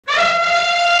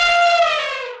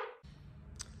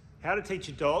how to teach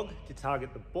a dog to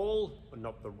target the ball, but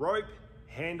not the rope,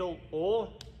 handle,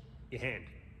 or your hand.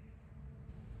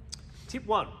 Tip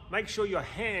 1, make sure your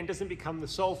hand doesn't become the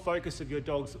sole focus of your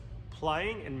dog's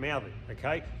playing and mouthing,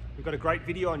 okay? We've got a great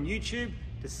video on YouTube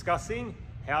discussing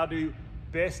how to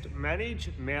best manage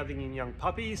mouthing in young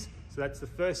puppies. So that's the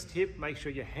first tip, make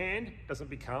sure your hand doesn't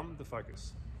become the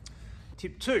focus.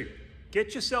 Tip 2,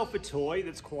 get yourself a toy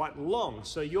that's quite long,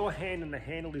 so your hand and the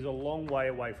handle is a long way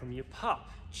away from your pup.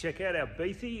 Check out our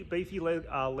beefy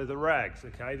leather rags,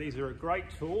 okay? These are a great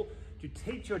tool to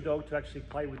teach your dog to actually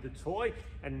play with the toy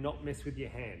and not mess with your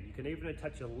hand. You can even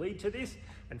attach a lead to this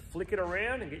and flick it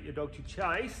around and get your dog to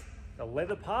chase the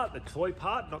leather part, the toy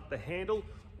part, not the handle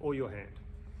or your hand.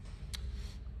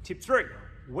 Tip 3,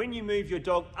 when you move your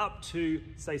dog up to,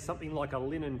 say, something like a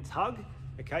linen tug,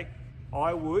 okay,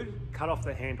 I would cut off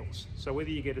the handles. So whether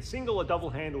you get a single or double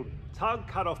handled tug,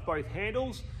 cut off both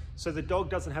handles so the dog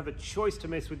doesn't have a choice to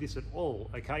mess with this at all,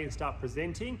 okay, and start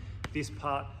presenting this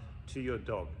part to your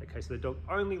dog, okay? So the dog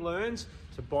only learns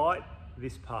to bite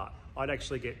this part. I'd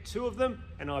actually get 2 of them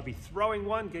and I'd be throwing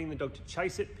one, getting the dog to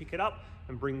chase it, pick it up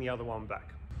and bring the other one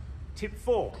back. Tip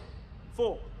 4,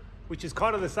 which is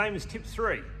kind of the same as tip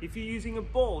 3. If you're using a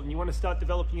ball and you want to start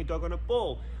developing your dog on a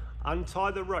ball,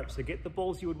 untie the rope. So get the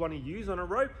balls you would want to use on a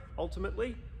rope,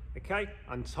 ultimately, okay?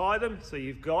 Untie them so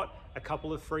you've got a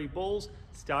couple of free balls.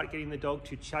 Start getting the dog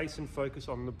to chase and focus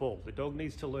on the ball. The dog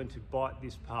needs to learn to bite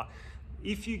this part.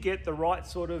 If you get the right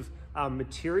sort of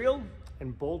material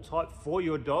and ball type for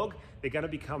your dog, they're going to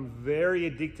become very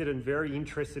addicted and very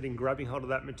interested in grabbing hold of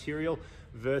that material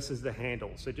versus the handle.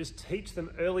 So just teach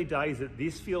them early days that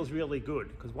this feels really good,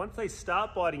 because once they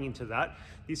start biting into that,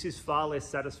 this is far less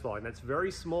satisfying. That's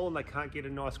very small and they can't get a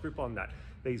nice grip on that.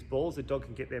 These balls, the dog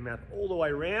can get their mouth all the way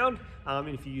around, and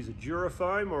if you use a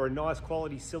Durafoam or a nice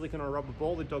quality silicone or rubber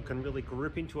ball, the dog can really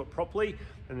grip into it properly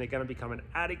and they're going to become an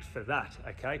addict for that,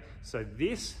 okay? So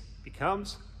this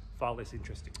becomes far less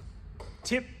interesting.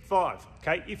 Tip 5,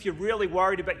 okay, if you're really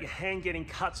worried about your hand getting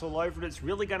cuts all over it, it's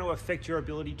really going to affect your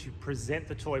ability to present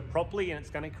the toy properly and it's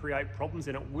going to create problems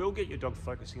and it will get your dog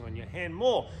focusing on your hand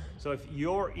more. So if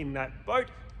you're in that boat,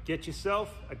 get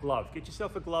yourself a glove. Get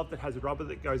yourself a glove that has rubber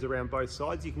that goes around both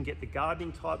sides. You can get the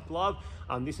gardening type glove.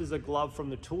 This is a glove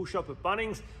from the tool shop at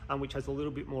Bunnings, which has a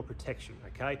little bit more protection,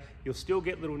 okay? You'll still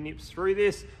get little nips through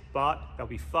this, but they'll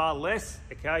be far less,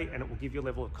 okay? And it will give you a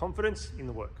level of confidence in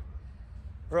the work.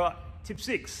 All right, tip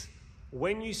 6.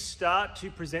 When you start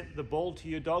to present the ball to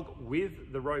your dog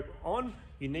with the rope on,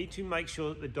 you need to make sure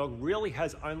that the dog really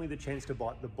has only the chance to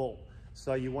bite the ball.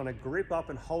 So you want to grip up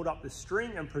and hold up the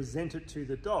string and present it to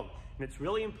the dog. And it's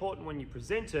really important when you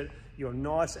present it, you're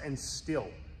nice and still,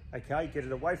 okay? Get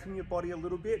it away from your body a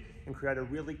little bit and create a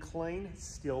really clean,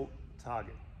 still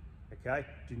target, okay?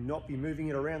 Do not be moving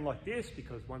it around like this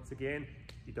because once again,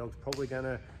 your dog's probably going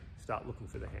to start looking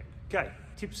for the hand. Okay,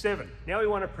 tip 7. Now we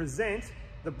want to present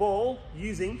the ball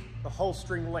using the whole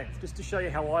string length. Just to show you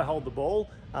how I hold the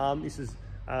ball, this is,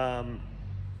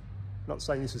 not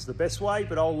saying this is the best way,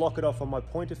 but I'll lock it off on my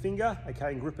pointer finger,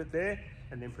 okay, and grip it there,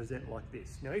 and then present like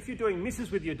this. Now, if you're doing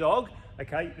misses with your dog,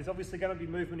 okay, there's obviously going to be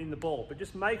movement in the ball, but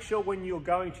just make sure when you're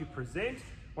going to present,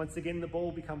 once again, the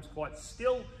ball becomes quite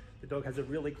still, the dog has a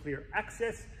really clear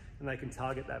access, and they can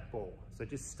target that ball. So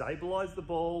just stabilize the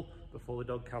ball before the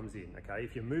dog comes in, okay?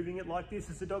 If you're moving it like this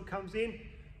as the dog comes in,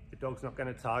 the dog's not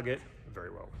going to target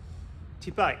very well.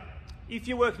 Tip 8, if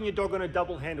you're working your dog on a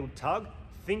double-handled tug,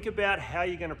 think about how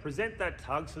you're going to present that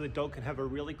tug so the dog can have a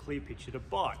really clear picture to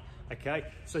bite, okay?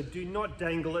 So do not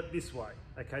dangle it this way,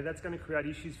 okay? That's going to create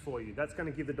issues for you. That's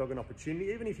going to give the dog an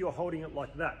opportunity. Even if you're holding it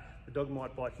like that, the dog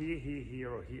might bite here, here,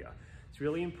 here, or here. It's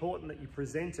really important that you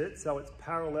present it so it's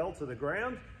parallel to the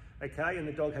ground, okay? And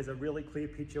the dog has a really clear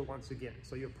picture once again.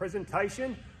 So your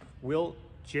presentation will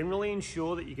generally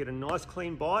ensure that you get a nice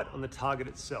clean bite on the target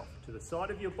itself, to the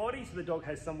side of your body so the dog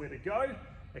has somewhere to go,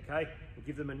 okay, and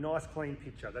give them a nice clean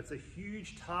picture. That's a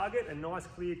huge target, a nice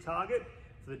clear target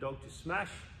for the dog to smash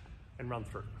and run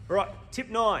through. All right, tip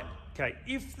 9, okay,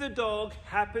 if the dog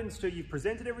happens to, you've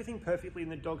presented everything perfectly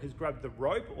and the dog has grabbed the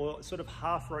rope or sort of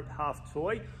half rope, half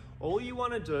toy, all you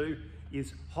want to do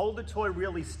is hold the toy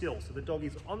really still. So the dog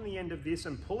is on the end of this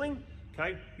and pulling,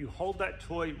 okay, you hold that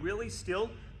toy really still,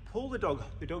 pull the dog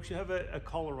should have a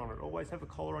collar on it, always have a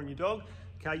collar on your dog,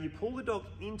 okay, you pull the dog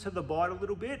into the bite a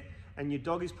little bit and your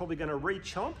dog is probably going to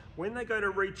re-chomp. When they go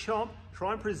to re-chomp,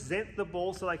 try and present the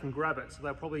ball so they can grab it. So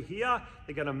they're probably here,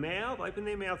 they're going to mouth, open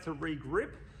their mouth to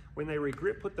re-grip. When they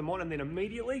re-grip, put them on and then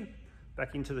immediately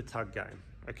back into the tug game,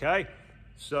 okay?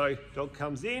 So dog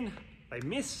comes in, they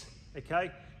miss,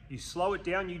 okay? You slow it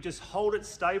down, you just hold it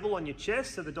stable on your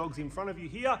chest so the dog's in front of you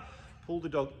here, pull the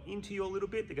dog into you a little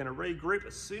bit. They're gonna regroup.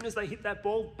 As soon as they hit that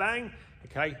ball, bang,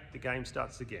 okay, the game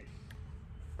starts again.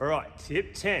 All right,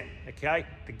 tip 10, okay?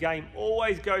 The game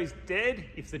always goes dead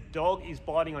if the dog is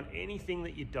biting on anything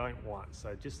that you don't want.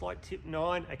 So just like tip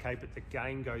 9, okay, but the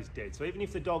game goes dead. So even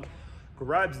if the dog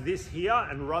grabs this here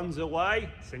and runs away,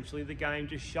 essentially the game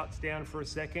just shuts down for a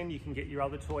second. You can get your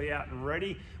other toy out and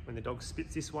ready. When the dog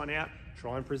spits this one out,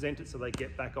 try and present it so they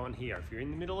get back on here. If you're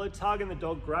in the middle of a tug and the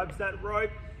dog grabs that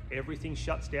rope, everything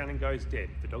shuts down and goes dead.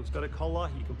 If the dog's got a collar,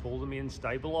 you can pull them in,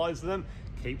 stabilize them,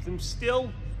 keep them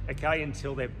still, okay,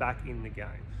 until they're back in the game.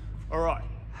 All right,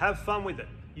 have fun with it.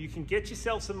 You can get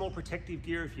yourself some more protective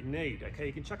gear if you need, okay?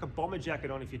 You can chuck a bomber jacket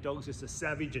on if your dog's just a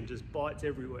savage and just bites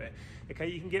everywhere, okay?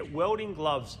 You can get welding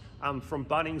gloves from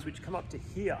Bunnings which come up to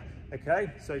here,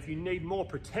 okay? So if you need more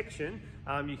protection,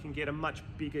 you can get a much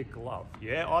bigger glove,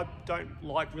 yeah? I don't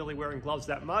like really wearing gloves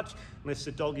that much unless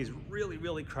the dog is really,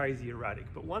 really crazy erratic.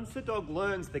 But once the dog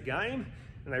learns the game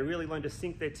and they really learn to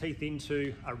sink their teeth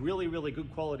into a really, really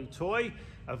good quality toy,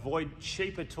 avoid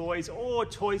cheaper toys or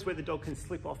toys where the dog can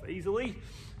slip off easily,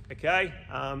 okay?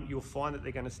 You'll find that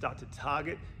they're going to start to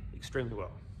target extremely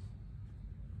well.